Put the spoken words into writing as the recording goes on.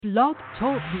Blog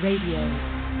Talk Radio.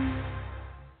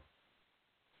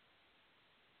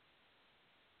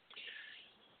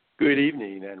 Good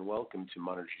evening and welcome to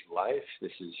Monergy Life. This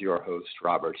is your host,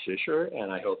 Robert Fisher,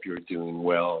 and I hope you're doing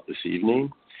well this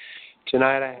evening.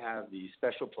 Tonight I have the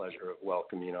special pleasure of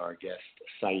welcoming our guest,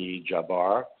 Saeed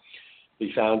Jabbar,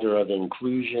 the founder of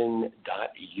Inclusion.us,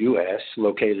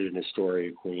 located in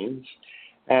Astoria, Queens,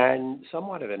 and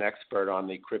somewhat of an expert on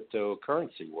the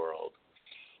cryptocurrency world.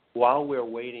 While we're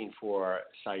waiting for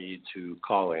Saeed to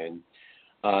call in,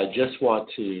 just want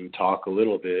to talk a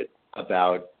little bit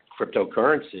about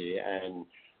cryptocurrency. And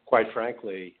quite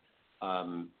frankly,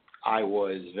 I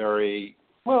was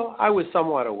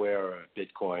somewhat aware of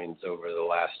Bitcoins over the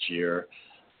last year,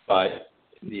 but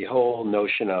the whole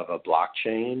notion of a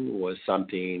blockchain was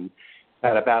something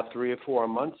that about 3 or 4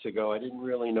 months ago I didn't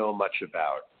really know much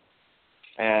about.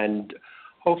 And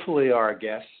hopefully our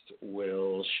guest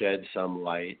will shed some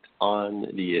light on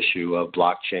the issue of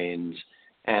blockchains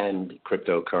and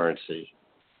cryptocurrency.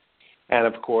 And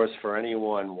of course, for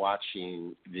anyone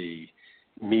watching the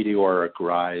meteoric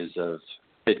rise of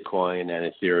Bitcoin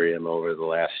and Ethereum over the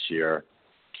last year,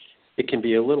 it can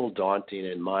be a little daunting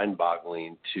and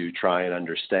mind-boggling to try and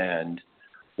understand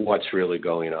what's really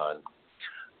going on.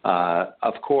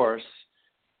 Of course,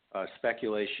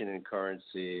 speculation in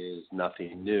currency is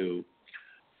nothing new.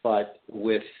 But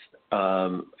with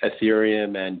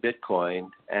Ethereum and Bitcoin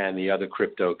and the other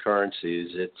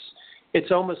cryptocurrencies,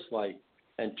 it's almost like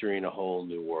entering a whole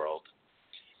new world.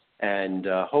 And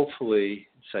hopefully,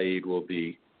 Saeed will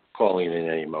be calling in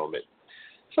any moment.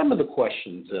 Some of the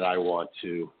questions that I want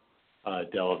to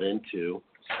delve into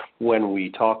when we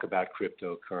talk about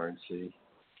cryptocurrency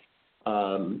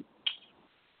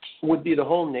would be the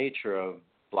whole nature of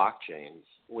blockchains,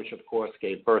 which of course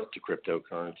gave birth to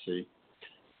cryptocurrency.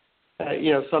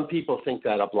 Some people think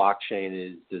that a blockchain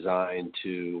is designed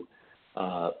to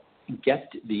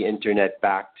get the internet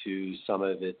back to some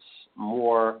of its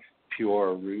more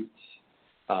pure roots,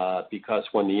 because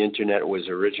when the internet was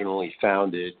originally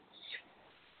founded,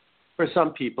 for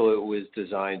some people it was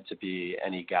designed to be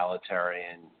an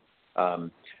egalitarian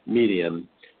medium,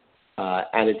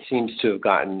 and it seems to have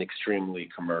gotten extremely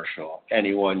commercial.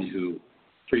 Anyone who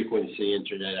frequents the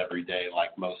internet every day,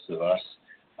 like most of us,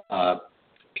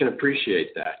 can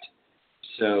appreciate that.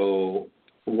 So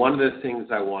one of the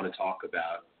things I want to talk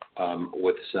about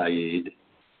with Saeed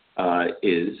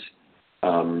is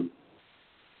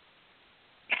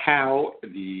how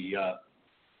the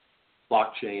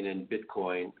blockchain and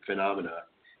Bitcoin phenomena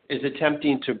is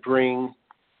attempting to bring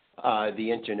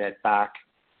the internet back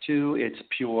to its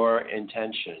pure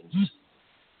intentions,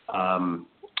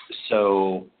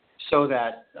 so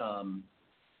that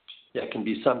there can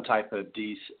be some type of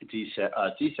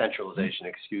decentralization.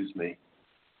 Excuse me.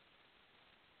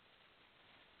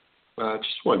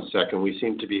 Just 1 second. We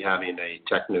seem to be having a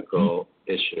technical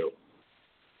issue.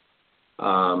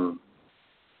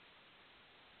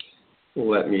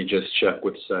 Let me just check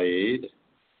with Saeed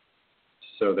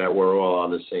so that we're all on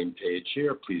the same page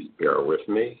here. Please bear with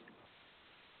me.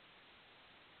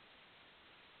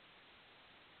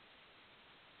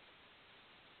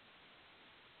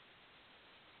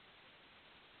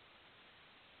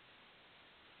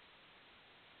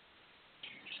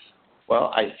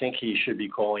 Well, I think he should be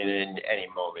calling in any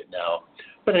moment now.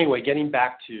 But anyway, getting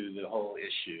back to the whole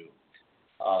issue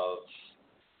of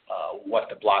what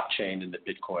the blockchain and the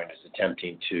Bitcoin is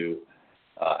attempting to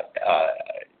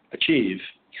achieve,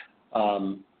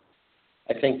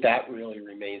 I think that really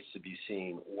remains to be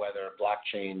seen, whether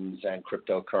blockchains and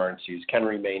cryptocurrencies can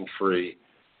remain free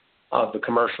of the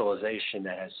commercialization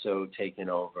that has so taken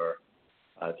over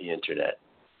the internet.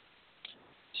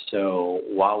 So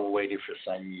while we're waiting for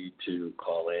Saeed to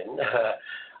call in,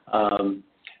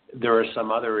 there are some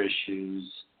other issues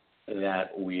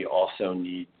that we also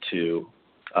need to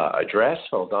address.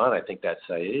 Hold on, I think that's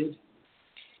Saeed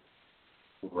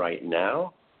right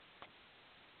now.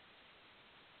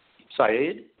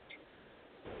 Saeed?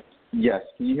 Yes,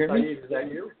 can you hear me? Saeed, is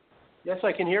that you? Yes,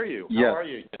 I can hear you. Yes. How are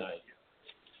you tonight?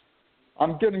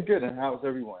 I'm good, and how's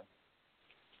everyone?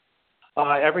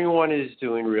 Everyone is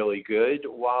doing really good.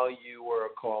 While you were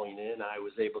calling in, I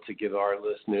was able to give our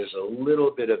listeners a little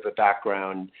bit of a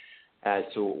background as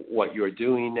to what you're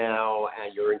doing now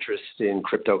and your interest in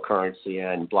cryptocurrency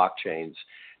and blockchains.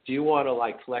 Do you want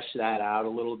to flesh that out a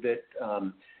little bit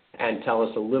and tell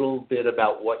us a little bit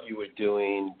about what you were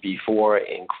doing before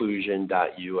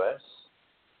Inclusion.us?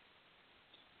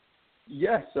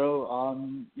 Yeah, so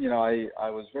I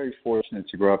was very fortunate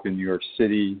to grow up in New York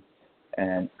City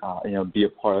and be a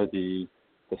part of the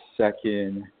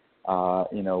second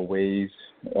wave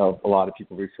of a lot of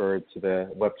people refer to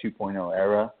the Web 2.0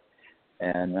 era.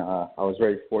 And I was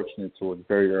very fortunate to work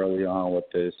very early on with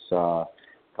this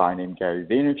guy named Gary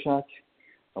Vaynerchuk.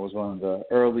 I was one of the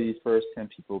early first 10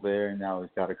 people there, and now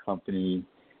he's got a company,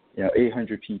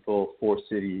 800 people, 4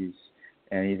 cities,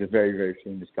 and he's a very, very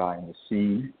famous guy in the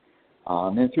scene.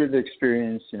 And through the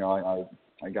experience,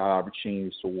 I got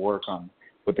opportunities to work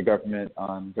with the government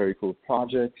on very cool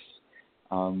projects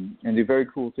and do very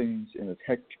cool things in the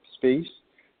tech space.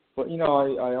 But,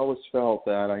 I always felt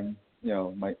that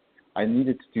I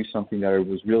needed to do something that I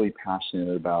was really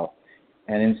passionate about.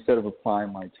 And instead of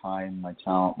applying my time, my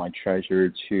talent, my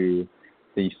treasure to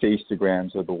the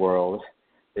Facegrams of the world,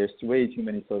 there's way too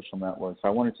many social networks. I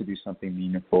wanted to do something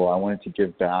meaningful. I wanted to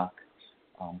give back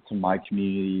to my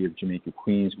community of Jamaica,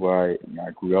 Queens, where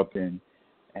I grew up in.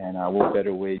 And what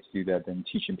better way to do that than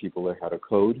teaching people how to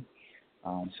code?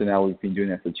 So now we've been doing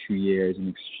that for 2 years,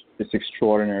 and it's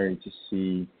extraordinary to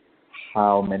see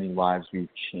how many lives we've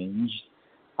changed,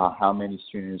 how many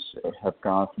students have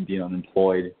gone from being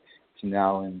unemployed to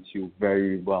now into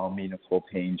very meaningful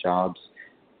paying jobs,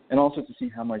 and also to see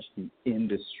how much the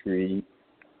industry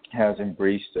has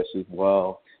embraced us as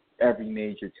well. Every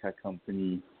major tech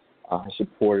company has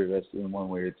supported us in one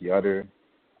way or the other.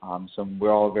 So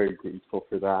we're all very grateful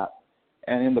for that.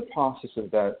 And in the process of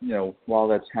that, while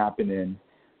that's happening,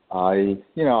 I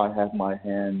have my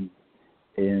hand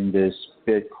in this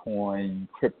Bitcoin,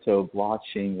 crypto,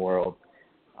 blockchain world,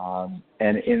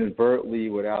 and inadvertently,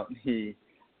 without any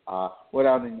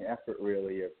effort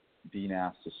really of being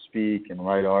asked to speak and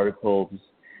write articles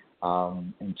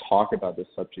and talk about the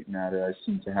subject matter, I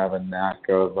seem to have a knack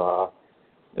of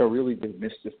really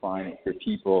demystifying it for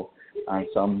people.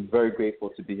 So I'm very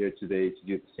grateful to be here today to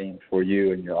do the same for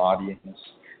you and your audience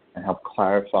and help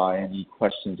clarify any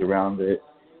questions around it.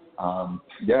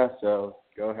 So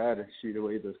go ahead and shoot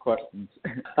away those questions.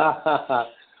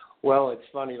 Well, it's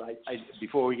funny.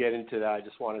 Before we get into that, I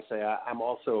just want to say I'm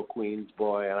also a Queens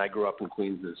boy, and I grew up in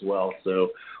Queens as well. So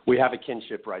we have a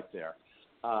kinship right there.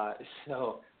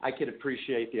 So I could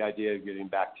appreciate the idea of getting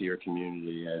back to your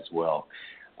community as well.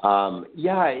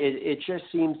 It just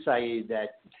seems, Saeed,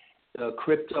 that the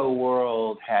crypto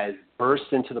world has burst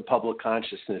into the public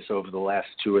consciousness over the last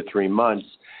 2 or 3 months.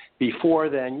 Before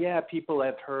then, people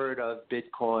have heard of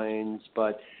Bitcoins,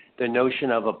 but the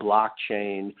notion of a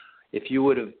blockchain, if you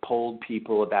would have polled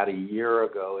people about a year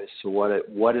ago as to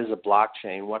what is a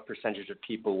blockchain, what percentage of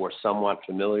people were somewhat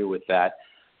familiar with that,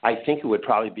 I think it would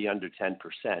probably be under 10%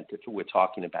 if we're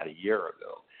talking about a year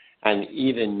ago. And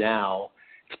even now,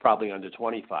 it's probably under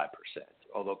 25%,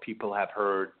 although people have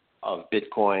heard of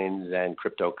Bitcoins and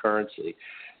cryptocurrency.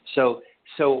 So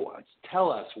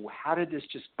tell us, how did this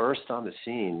just burst on the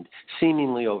scene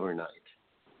seemingly overnight?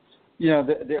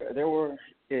 There were.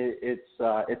 It's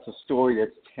a story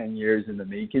that's 10 years in the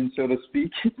making, so to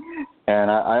speak.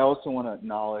 And I also want to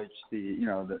acknowledge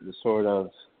the sort of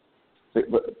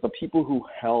the people who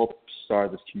helped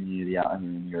start this community out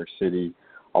in New York City.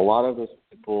 A lot of those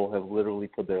people have literally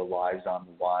put their lives on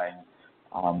the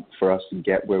line for us to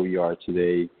get where we are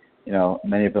today.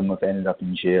 Many of them have ended up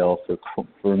in jail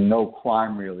for no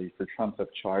crime really, for trumped up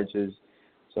charges.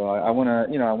 So I want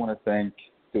to thank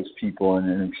those people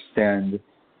and extend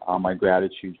my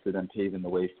gratitude for them paving the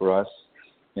way for us.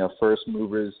 First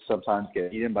movers sometimes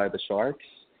get eaten by the sharks,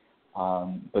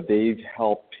 but they've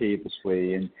helped pave this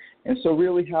way. And so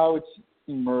really how it's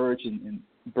emerged and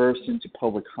burst into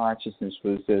public consciousness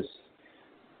was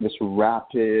this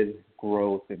rapid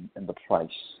growth in the price,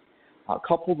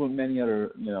 coupled with many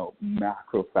other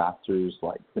macro factors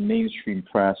like the mainstream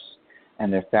press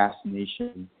and their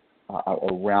fascination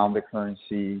around the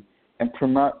currency, and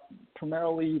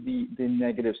primarily the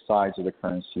negative sides of the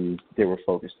currency they were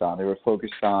focused on. They were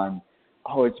focused on,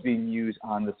 it's being used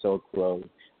on the Silk Road,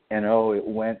 and it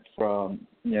went from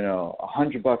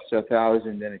 $100 to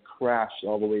 1,000, then it crashed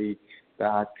all the way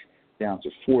back down to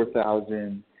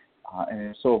 4,000, and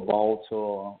it's so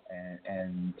volatile,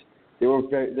 and they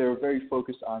were very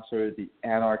focused on sort of the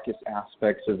anarchist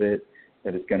aspects of it,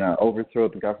 that it's going to overthrow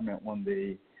the government one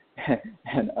day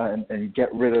and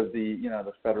get rid of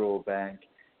the federal bank.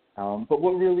 But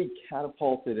what really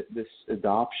catapulted this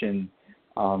adoption,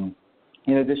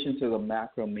 in addition to the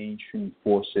macro mainstream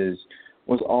forces,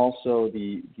 was also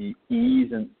the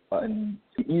ease and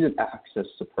the ease of access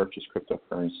to purchase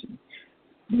cryptocurrency.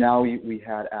 Now we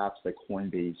had apps like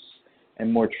Coinbase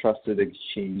and more trusted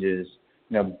exchanges.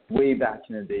 Way back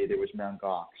in the day, there was Mt.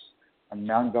 Gox. And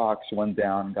Mt. Gox went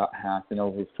down, got hacked, and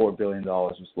over $4 billion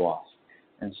was lost.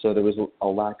 And so there was a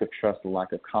lack of trust, a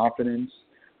lack of confidence.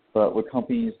 But with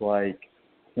companies like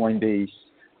Coinbase,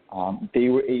 They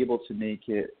were able to make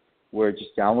it where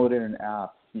just downloading an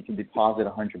app, you can deposit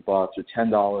 $100 or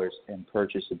 $10 and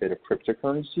purchase a bit of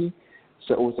cryptocurrency.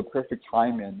 So it was a perfect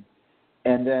timing.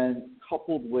 And then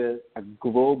coupled with a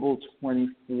global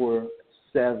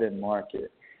 24/7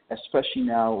 market, especially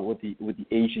now with the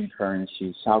Asian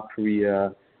currencies, South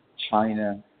Korea,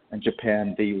 China, and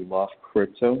Japan, they love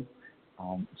crypto.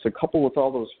 So coupled with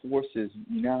all those forces,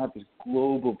 you now have this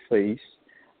global place.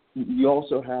 You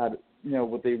also had,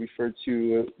 what they referred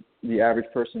to the average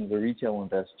person as a retail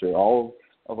investor. All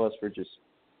of us were just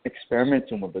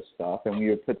experimenting with this stuff, and we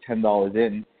would put $10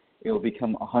 in. It would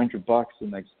become $100 the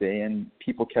next day, and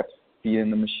people kept feeding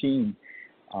the machine.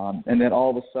 And then all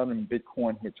of a sudden,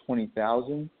 Bitcoin hit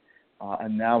 20,000,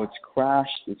 and now it's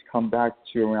crashed. It's come back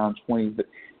to around to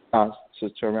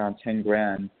around 10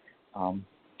 grand.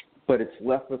 But it's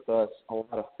left with us a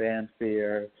lot of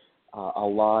fanfare, a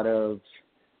lot of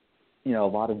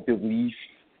belief.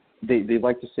 They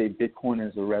like to say Bitcoin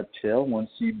is a red pill. Once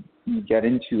you get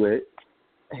into it,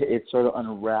 it sort of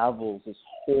unravels this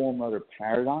whole other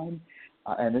paradigm.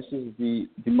 And this is the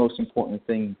most important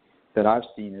thing that I've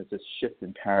seen is this shift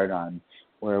in paradigm,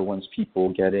 where once people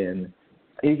get in,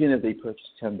 even if they purchase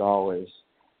 $10,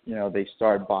 they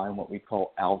start buying what we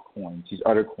call altcoins, these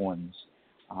other coins.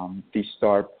 They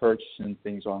start purchasing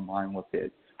things online with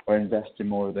it, or investing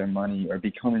more of their money, or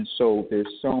becoming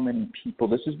there's so many people.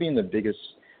 This has been the biggest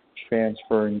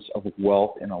transference of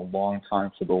wealth in a long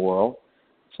time for the world.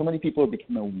 So many people are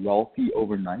becoming wealthy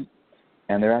overnight,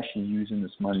 and they're actually using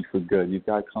this money for good. You've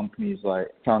got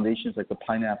foundations like the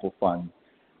Pineapple Fund,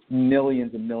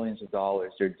 millions and millions of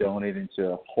dollars they're donating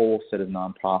to a whole set of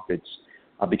nonprofits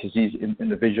because these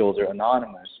individuals are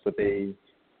anonymous, but they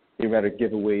rather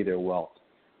give away their wealth.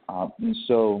 And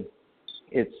so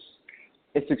it's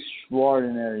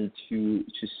extraordinary to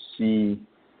see,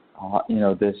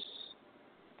 this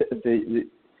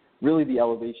really the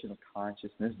elevation of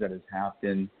consciousness that has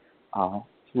happened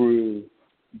through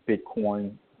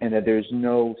Bitcoin, and that there's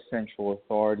no central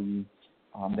authority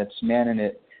that's manning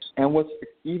it. And what's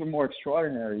even more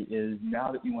extraordinary is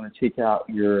now that you want to take out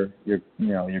your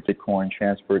Bitcoin,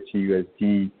 transfer it to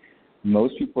USD,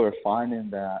 most people are finding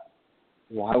that,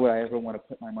 why would I ever want to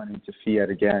put my money into fiat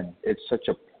again? It's such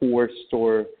a poor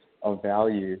store of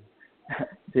value.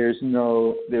 There's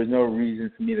no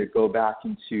reason for me to go back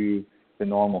into the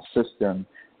normal system.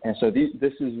 And so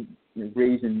this is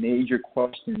raising major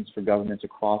questions for governments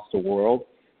across the world.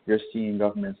 You're seeing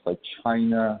governments like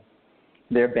China,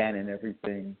 they're banning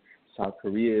everything. South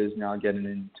Korea is now getting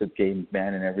into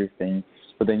banning everything.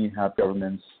 But then you have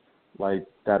governments like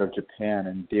that of Japan,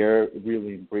 and they're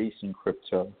really embracing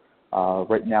crypto.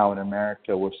 Right now in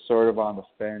America, we're sort of on the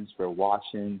fence. We're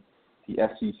watching. The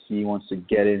SEC wants to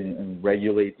get in and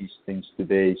regulate these things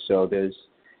today. So there's,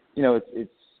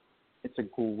 it's a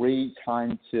great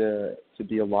time to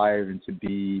be alive and to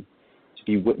be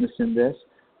witnessing this.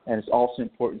 And it's also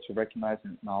important to recognize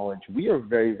and acknowledge we are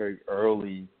very, very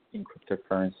early in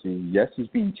cryptocurrency. Yes, it's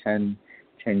been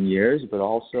 10 years, but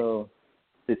also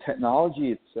the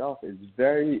technology itself is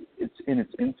it's in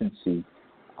its infancy.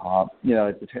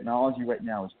 The technology right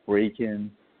now is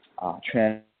breaking,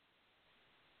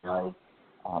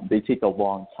 they take a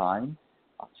long time.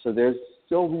 So there's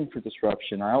still room for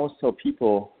disruption. I always tell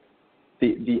people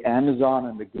the Amazon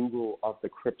and the Google of the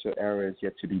crypto era is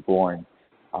yet to be born.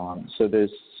 So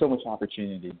there's so much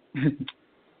opportunity.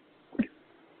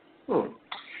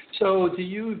 So do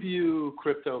you view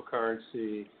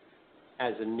cryptocurrency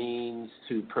as a means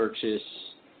to purchase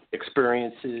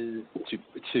experiences,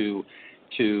 to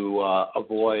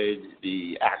avoid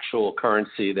the actual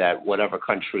currency that whatever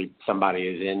country somebody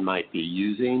is in might be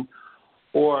using?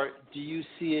 Or do you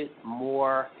see it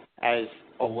more as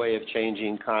a way of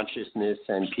changing consciousness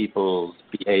and people's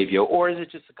behavior, or is it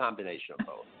just a combination of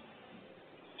both?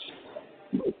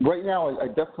 Right now, I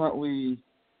definitely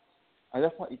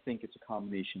think it's a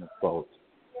combination of both.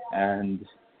 And,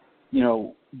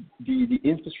 the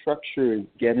infrastructure is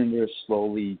getting there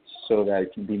slowly so that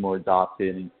it can be more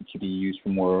adopted and it can be used for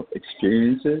more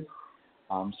experiences.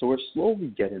 So we're slowly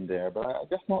getting there, but I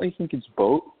definitely think it's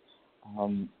both.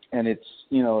 And it's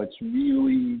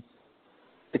really,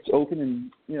 it's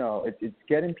opening, it's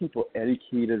getting people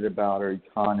educated about our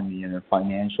economy and our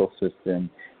financial system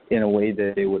in a way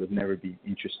that they would have never been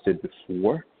interested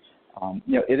before.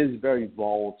 It is very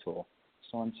volatile.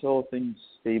 So until things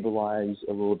stabilize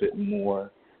a little bit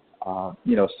more,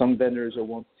 some vendors are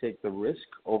willing to take the risk.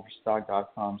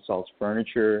 Overstock.com sells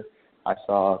furniture. I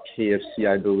saw KFC,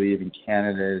 I believe, in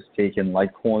Canada is taking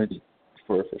Litecoin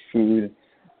for food.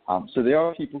 So there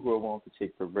are people who are willing to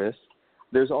take the risk.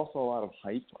 There's also a lot of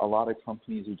hype. A lot of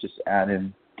companies are just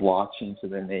adding blockchain to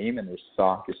their name, and their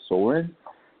stock is soaring.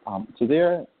 So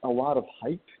there are a lot of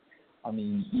hype. I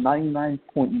mean,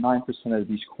 99.9% of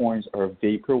these coins are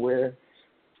vaporware.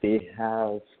 They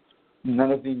have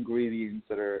none of the ingredients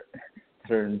that are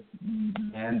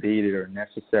mandated or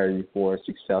necessary for a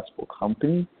successful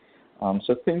company.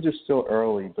 So things are still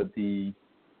early, but the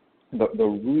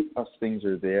root of things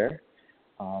are there.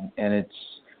 And it's,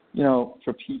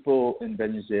 for people in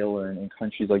Venezuela and in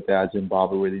countries like that,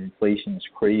 Zimbabwe, where the inflation is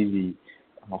crazy,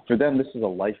 for them this is a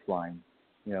lifeline.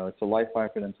 It's a lifeline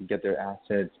for them to get their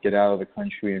assets, get out of the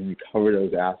country, and recover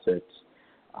those assets.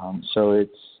 So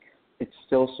it's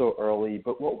still so early.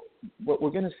 But what we're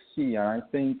going to see, and I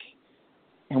think,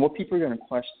 and what people are going to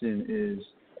question is,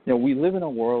 we live in a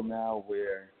world now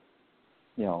where,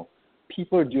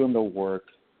 people are doing the work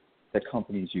that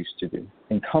companies used to do,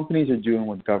 and companies are doing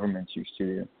what governments used to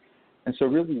do. And so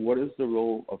really, what is the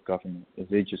role of government? Is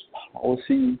it just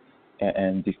policy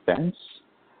and defense?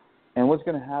 And what's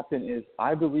going to happen is,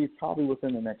 I believe probably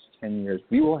within the next 10 years,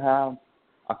 we will have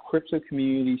a crypto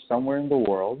community somewhere in the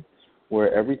world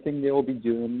where everything they will be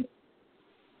doing,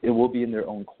 it will be in their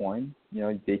own coin.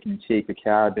 They can take a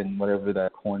cab in whatever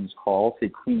that coin is called, say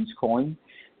Queen's Coin.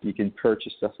 You can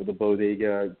purchase stuff at the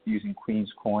bodega using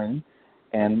Queen's Coin,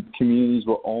 and communities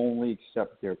will only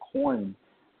accept their coin.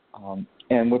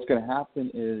 And what's going to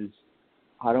happen is,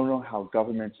 I don't know how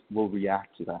governments will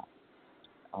react to that.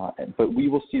 But we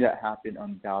will see that happen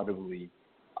undoubtedly,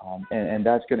 and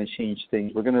that's going to change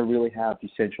things. We're going to really have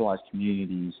decentralized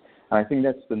communities, and I think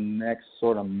that's the next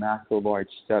sort of macro large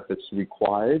step that's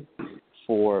required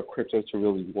for crypto to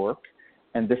really work.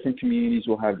 And different communities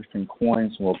will have different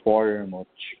coins, and will barter, and will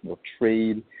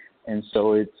trade, and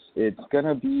so it's going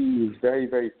to be very,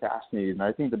 very fascinating. And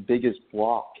I think the biggest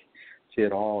block to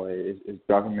it all is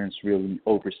governments really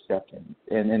overstepping.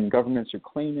 And governments are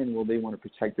claiming, well, they want to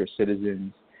protect their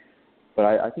citizens. But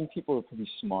I think people are pretty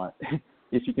smart.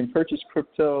 If you can purchase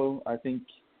crypto, I think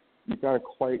you've got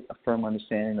quite a firm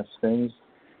understanding of things.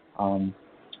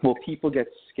 Will people get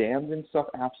scammed and stuff?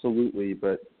 Absolutely.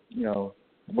 But,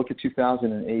 look at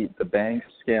 2008. The banks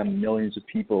scammed millions of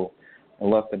people and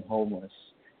left them homeless.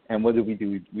 And what did we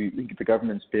do? The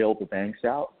governments bailed the banks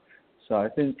out. So I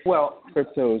think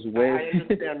crypto is way...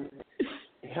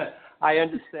 I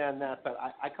understand that, but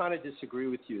I kind of disagree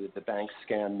with you that the banks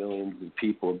scam millions of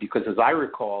people, because as I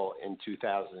recall in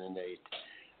 2008,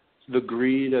 the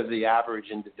greed of the average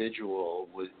individual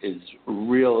was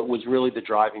really the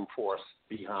driving force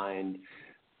behind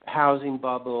the housing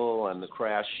bubble and the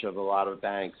crash of a lot of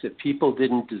banks. If people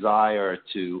didn't desire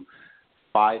to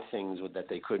buy things that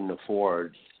they couldn't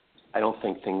afford, I don't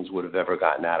think things would have ever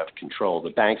gotten out of control. The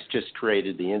banks just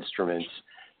created the instruments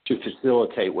to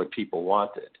facilitate what people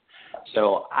wanted.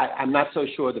 So I'm not so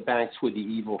sure the banks were the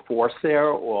evil force there,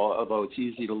 although it's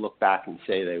easy to look back and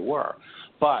say they were.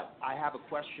 But I have a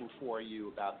question for you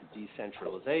about the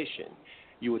decentralization.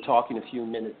 You were talking a few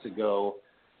minutes ago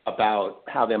about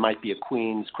how there might be a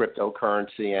Queens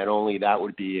cryptocurrency, and only that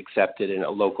would be accepted in a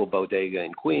local bodega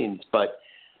in Queens. But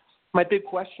my big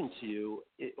question to you,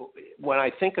 when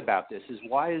I think about this, is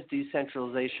why is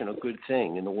decentralization a good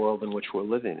thing in the world in which we're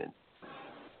living in?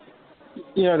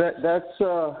 That's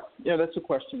a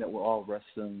question that we're all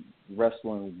wrestling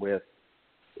with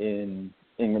in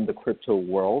the crypto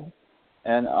world,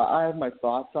 and I have my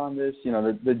thoughts on this.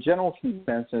 The general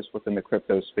consensus within the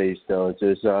crypto space, though,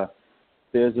 is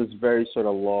there's this very sort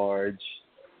of large,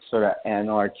 sort of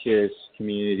anarchist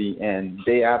community, and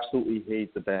they absolutely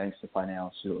hate the banks and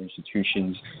financial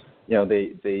institutions.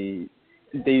 They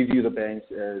view the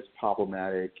banks as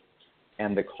problematic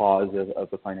and the cause of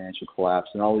the financial collapse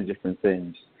and all these different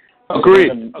things.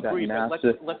 Agreed.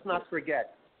 Let's not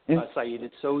forget, Saeed,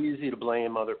 it's so easy to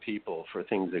blame other people for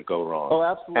things that go wrong. Oh,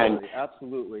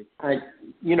 absolutely.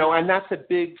 And that's a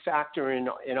big factor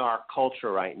in our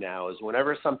culture right now, is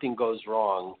whenever something goes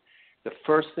wrong, the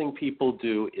first thing people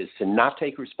do is to not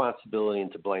take responsibility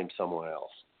and to blame someone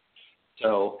else.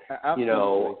 So,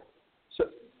 absolutely.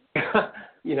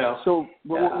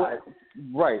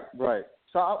 Right.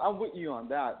 So I'm with you on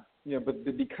that.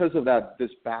 But because of that,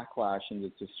 this backlash and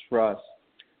this distrust,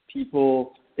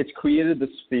 it's created this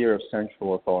fear of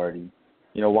central authority.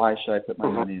 Why should I put my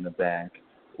money in a bank?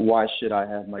 Why should I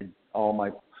have all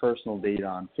my personal data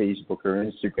on Facebook or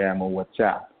Instagram or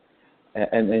WhatsApp?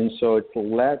 And so it's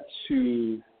led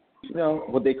to,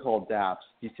 what they call DApps,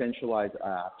 decentralized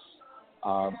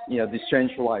apps,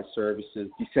 decentralized services,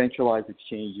 decentralized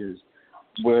exchanges,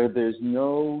 where there's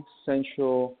no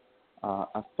central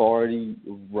authority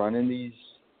running these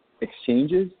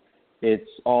exchanges.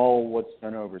 It's all what's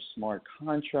done over smart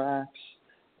contracts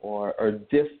or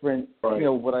different,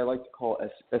 what I like to call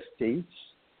estates.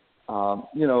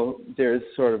 There's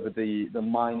sort of the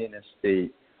mining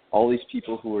estate, all these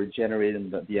people who are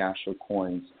generating the actual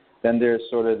coins. Then there's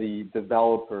sort of the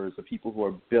developers, the people who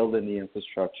are building the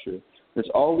infrastructure. There's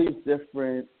all these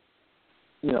different,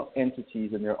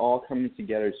 entities, and they're all coming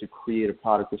together to create a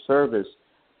product or service.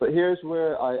 But here's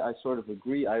where I sort of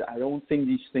agree. I don't think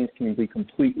these things can be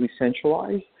completely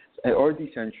centralized or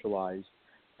decentralized.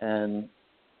 And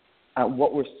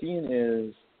what we're seeing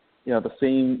is,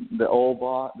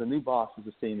 the new boss is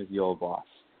the same as the old boss.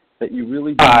 That you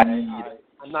really do need.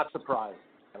 I'm not surprised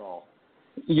at all.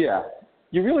 Yeah,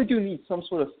 you really do need some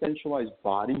sort of centralized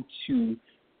body to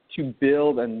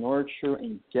build and nurture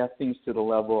and get things to the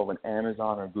level of an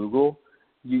Amazon or Google.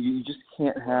 You just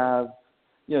can't have,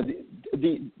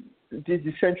 the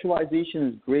decentralization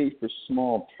is great for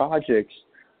small projects,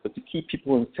 but to keep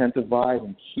people incentivized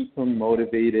and keep them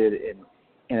motivated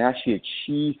and actually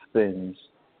achieve things,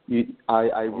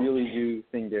 I really do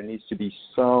think there needs to be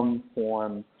some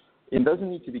form. It doesn't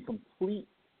need to be complete,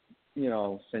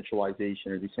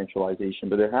 centralization or decentralization,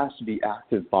 but there has to be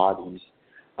active bodies.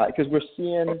 Because we're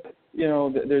seeing,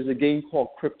 there's a game called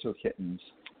Crypto Kittens,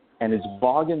 and it's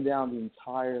bogging down the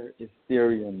entire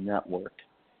Ethereum network.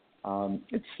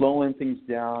 It's slowing things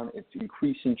down. It's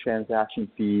increasing transaction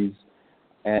fees.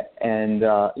 And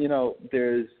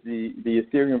there's the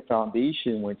Ethereum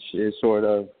Foundation, which is sort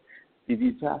of the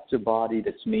de facto body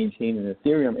that's maintaining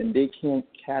Ethereum, and they can't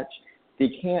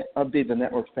update the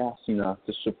network fast enough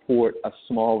to support a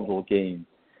small little game.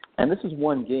 And this is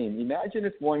one game. Imagine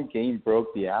if one game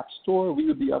broke the App Store, we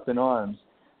would be up in arms.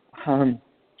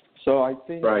 So I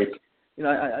think, right.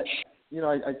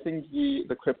 I think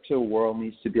the crypto world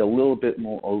needs to be a little bit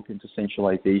more open to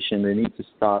centralization. They need to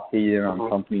stop hating on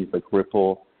companies like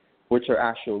Ripple, which are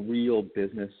actual real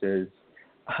businesses.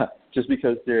 Just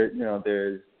because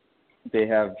they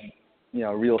have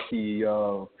real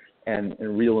CEO and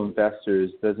real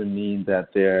investors doesn't mean that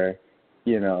they're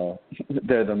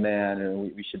they're the man and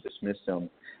we should dismiss them.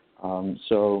 I'm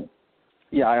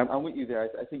with you there.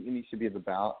 I think it needs to be a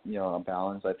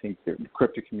balance. I think the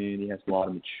crypto community has a lot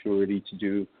of maturity to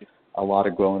do, a lot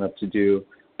of growing up to do.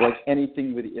 Like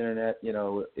anything with the internet,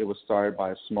 it was started by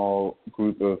a small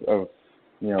group of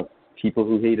people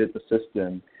who hated the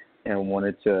system and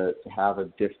wanted to have a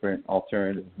different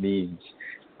alternative means.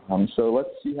 So let's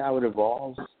see how it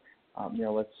evolves.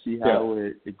 Let's see how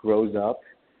it grows up.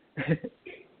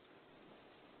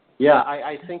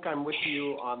 I think I'm with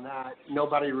you on that.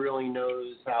 Nobody really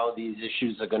knows how these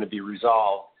issues are going to be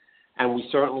resolved, and we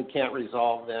certainly can't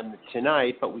resolve them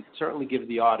tonight, but we certainly give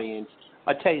the audience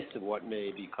a taste of what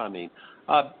may be coming.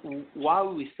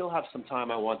 While we still have some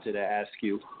time, I wanted to ask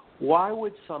you, why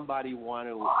would somebody want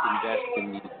to invest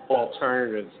in these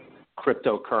alternative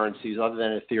cryptocurrencies other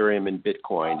than Ethereum and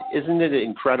Bitcoin? Isn't it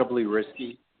incredibly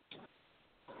risky?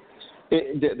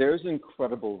 There's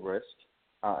incredible risk,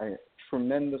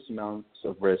 tremendous amounts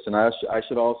of risk. And I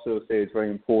should also say it's very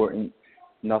important,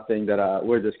 nothing that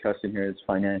we're discussing here is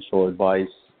financial advice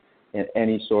in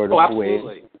any sort of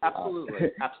way.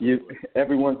 Absolutely.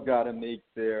 Everyone's got to make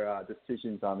their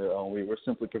decisions on their own. We're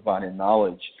simply providing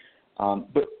knowledge.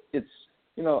 But it's,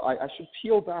 I should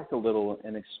peel back a little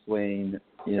and explain,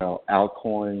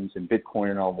 altcoins and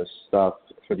Bitcoin and all this stuff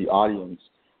for the audience.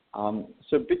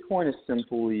 So Bitcoin is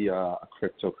simply a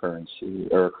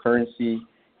cryptocurrency or a currency.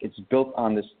 It's built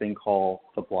on this thing called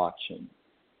the blockchain.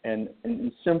 And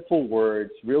in simple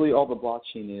words, really all the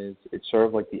blockchain is, it's sort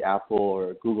of like the Apple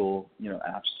or Google,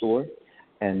 App Store.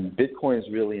 And Bitcoin is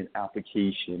really an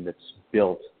application that's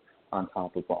built on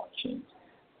top of blockchain.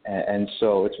 And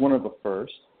so it's one of the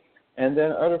first. And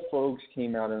then other folks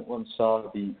came out and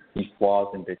saw the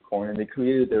flaws in Bitcoin, and they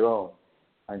created their own.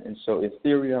 And so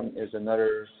Ethereum is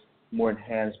another more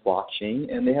enhanced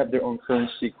blockchain, and they have their own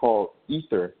currency called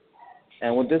Ether.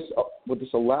 And what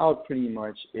this allowed pretty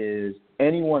much is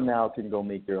anyone now can go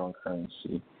make their own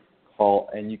currency,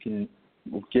 and you can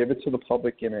give it to the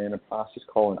public in a process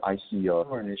called an ICO,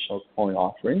 or initial coin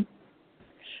offering.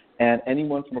 And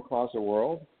anyone from across the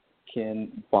world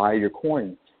can buy your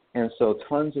coin. And so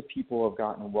tons of people have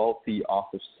gotten wealthy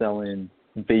off of selling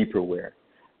vaporware.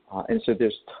 And so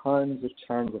there's tons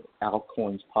of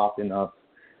altcoins popping up.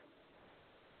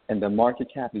 And the market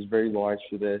cap is very large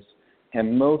for this.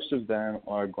 And most of them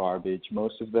are garbage.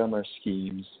 Most of them are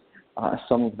schemes.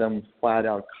 Some of them flat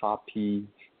out copy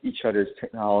each other's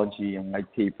technology and white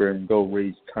paper and go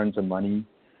raise tons of money.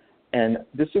 And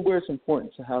this is where it's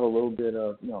important to have a little bit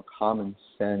of common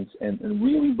sense and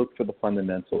really look for the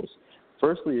fundamentals.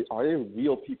 Firstly, are there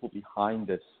real people behind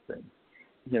this thing?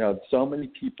 so many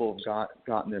people have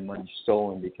gotten their money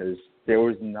stolen because there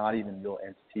was not even real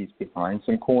entities behind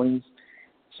some coins.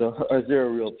 So is there a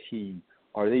real team?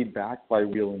 Are they backed by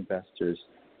real investors?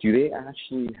 Do they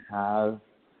actually have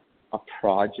a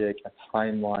project, a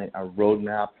timeline, a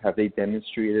roadmap? Have they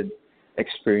demonstrated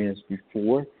experience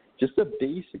before? Just the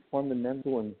basic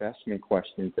fundamental investment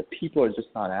questions that people are just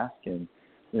not asking.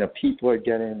 People are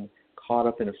getting caught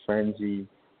up in a frenzy.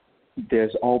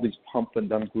 There's all these pump and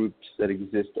dump groups that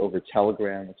exist over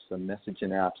Telegram, which is a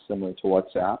messaging app similar to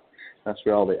WhatsApp. That's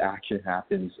where all the action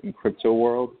happens in crypto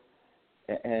world.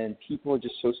 And people are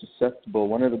just so susceptible.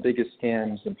 One of the biggest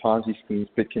scams and Ponzi schemes,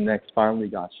 BitConnect, finally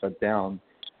got shut down.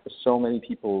 So many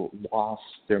people lost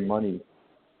their money.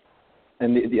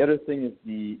 And the other thing is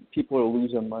the people are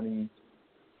losing money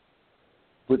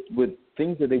with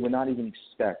things that they would not even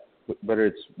expect, whether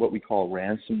it's what we call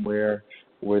ransomware,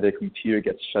 where their computer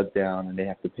gets shut down and they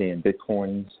have to pay in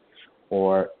Bitcoins.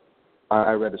 Or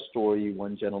I read a story,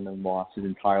 one gentleman lost his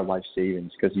entire life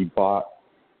savings because he bought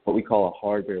what we call a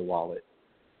hardware wallet,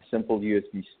 a simple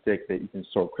USB stick that you can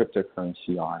store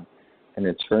cryptocurrency on. And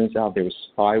it turns out there was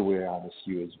spyware on this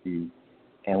USB.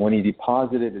 And when he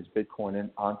deposited his Bitcoin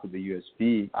onto the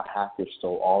USB, a hacker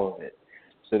stole all of it.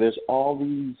 So there's all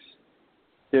these,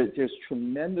 there's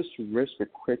tremendous risk with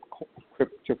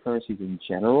cryptocurrencies in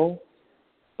general,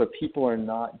 but people are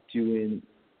not doing,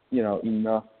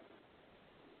 enough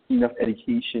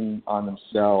education on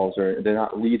themselves, or they're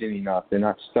not reading enough, they're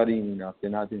not studying enough, they're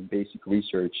not doing basic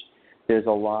research. There's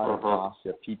a lot of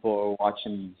gossip. People are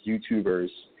watching these YouTubers.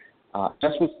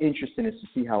 That's what's interesting, is to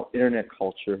see how internet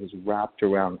culture has wrapped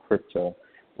around crypto,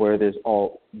 where there's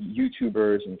all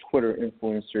YouTubers and Twitter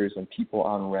influencers and people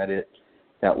on Reddit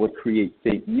that would create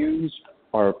fake news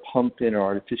or pump in or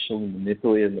artificially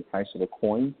manipulate the price of a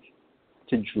coin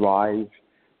to drive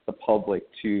the public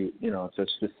to a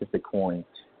specific coin.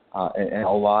 And a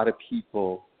lot of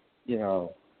people,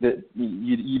 that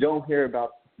you don't hear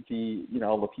about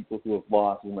all the people who have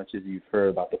lost as much as you've heard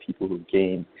about the people who have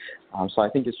gained. So I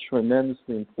think it's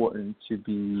tremendously important to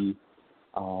be,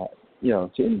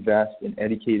 to invest in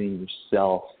educating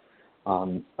yourself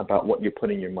about what you're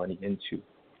putting your money into.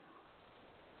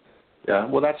 Yeah,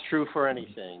 well, that's true for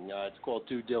anything. It's called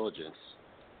due diligence.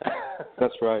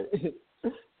 That's right.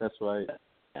 That's right.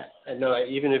 And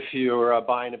even if you're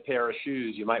buying a pair of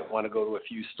shoes, you might want to go to a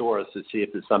few stores to see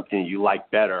if there's something you like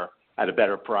better at a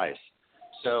better price.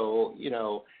 So,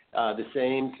 the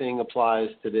same thing applies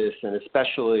to this, and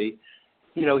especially,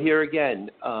 here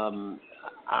again,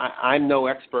 I'm no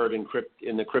expert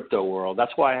in the crypto world.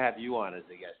 That's why I have you on as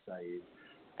a guest, Saeed.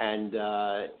 And,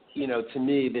 to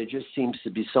me, there just seems to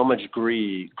be so much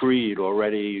greed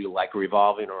already, like,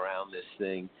 revolving around this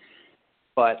thing.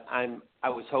 But I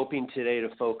was hoping today to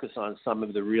focus on some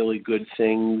of the really good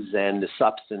things and the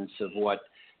substance of what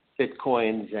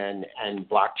Bitcoins and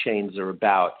blockchains are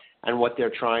about, and what they're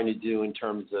trying to do in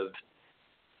terms of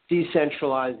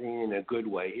decentralizing in a good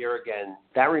way. Here again,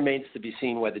 that remains to be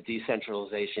seen whether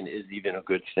decentralization is even a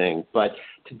good thing. But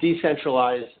to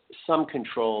decentralize some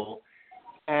control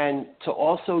and to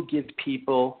also give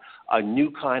people a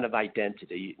new kind of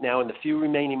identity. Now, in the few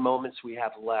remaining moments we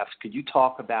have left, could you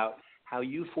talk about how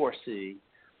you foresee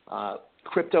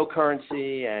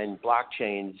cryptocurrency and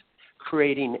blockchains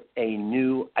creating a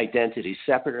new identity,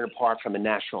 separate and apart from a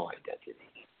national identity?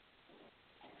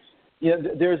 Yeah,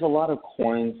 there's a lot of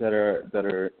coins that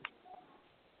are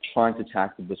trying to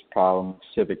tackle this problem,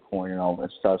 Civic Coin and all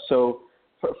that stuff. So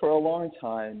for a long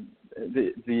time,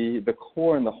 the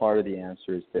core and the heart of the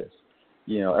answer is this.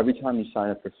 Every time you sign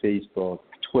up for Facebook,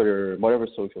 Twitter, whatever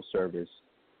social service,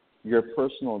 your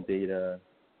personal data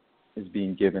is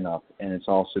being given up, and it's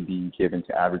also being given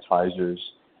to advertisers,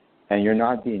 and you're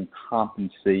not being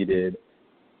compensated,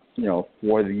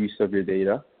 for the use of your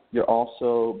data. You're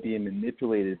also being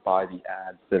manipulated by the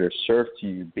ads that are served to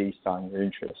you based on your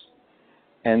interests.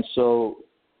 And so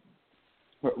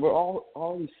we're all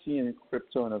already seeing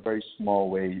crypto in a very small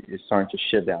way is starting to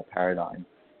shift that paradigm.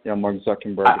 Mark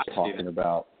Zuckerberg is talking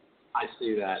about. I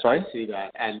see that. Sorry? I see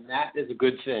that. And that is a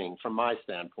good thing from my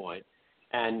standpoint.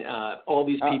 And all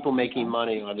these people making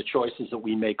money are the choices that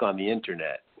we make on the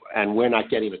Internet, and we're not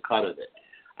getting a cut of it.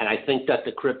 And I think that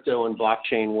the crypto and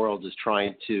blockchain world is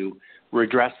trying to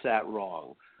redress that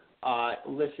wrong.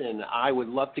 Listen, I would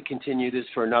love to continue this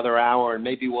for another hour, and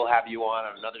maybe we'll have you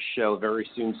on another show very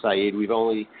soon, Saeed. We've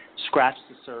only scratched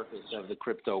the surface of the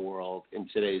crypto world in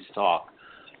today's talk.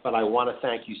 But I want to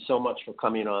thank you so much for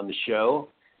coming on the show.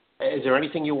 Is there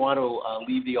anything you want to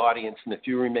leave the audience in the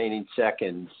few remaining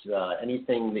seconds,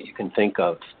 anything that you can think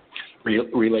of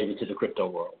related to the crypto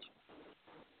world?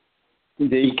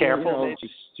 Be careful.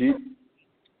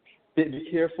 be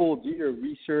careful, do your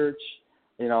research.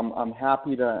 I'm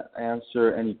happy to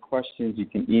answer any questions. You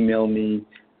can email me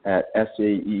at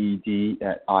saeed@incl.us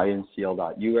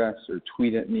or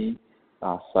tweet at me,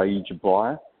 Saeed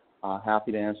Jabbar.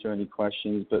 Happy to answer any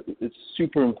questions, but it's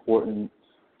super important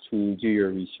to do your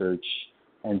research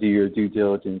and do your due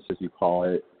diligence, as you call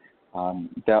it.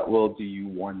 That will do you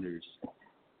wonders.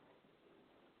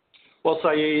 Well,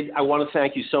 Saeed, I want to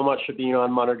thank you so much for being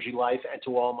on Monergy Life, and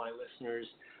to all my listeners,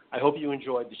 I hope you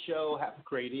enjoyed the show. Have a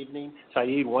great evening.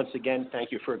 Saeed, once again,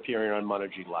 thank you for appearing on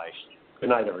Monergy Life. Good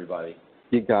night, everybody.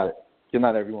 You got it. Good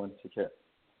night, everyone. Take care.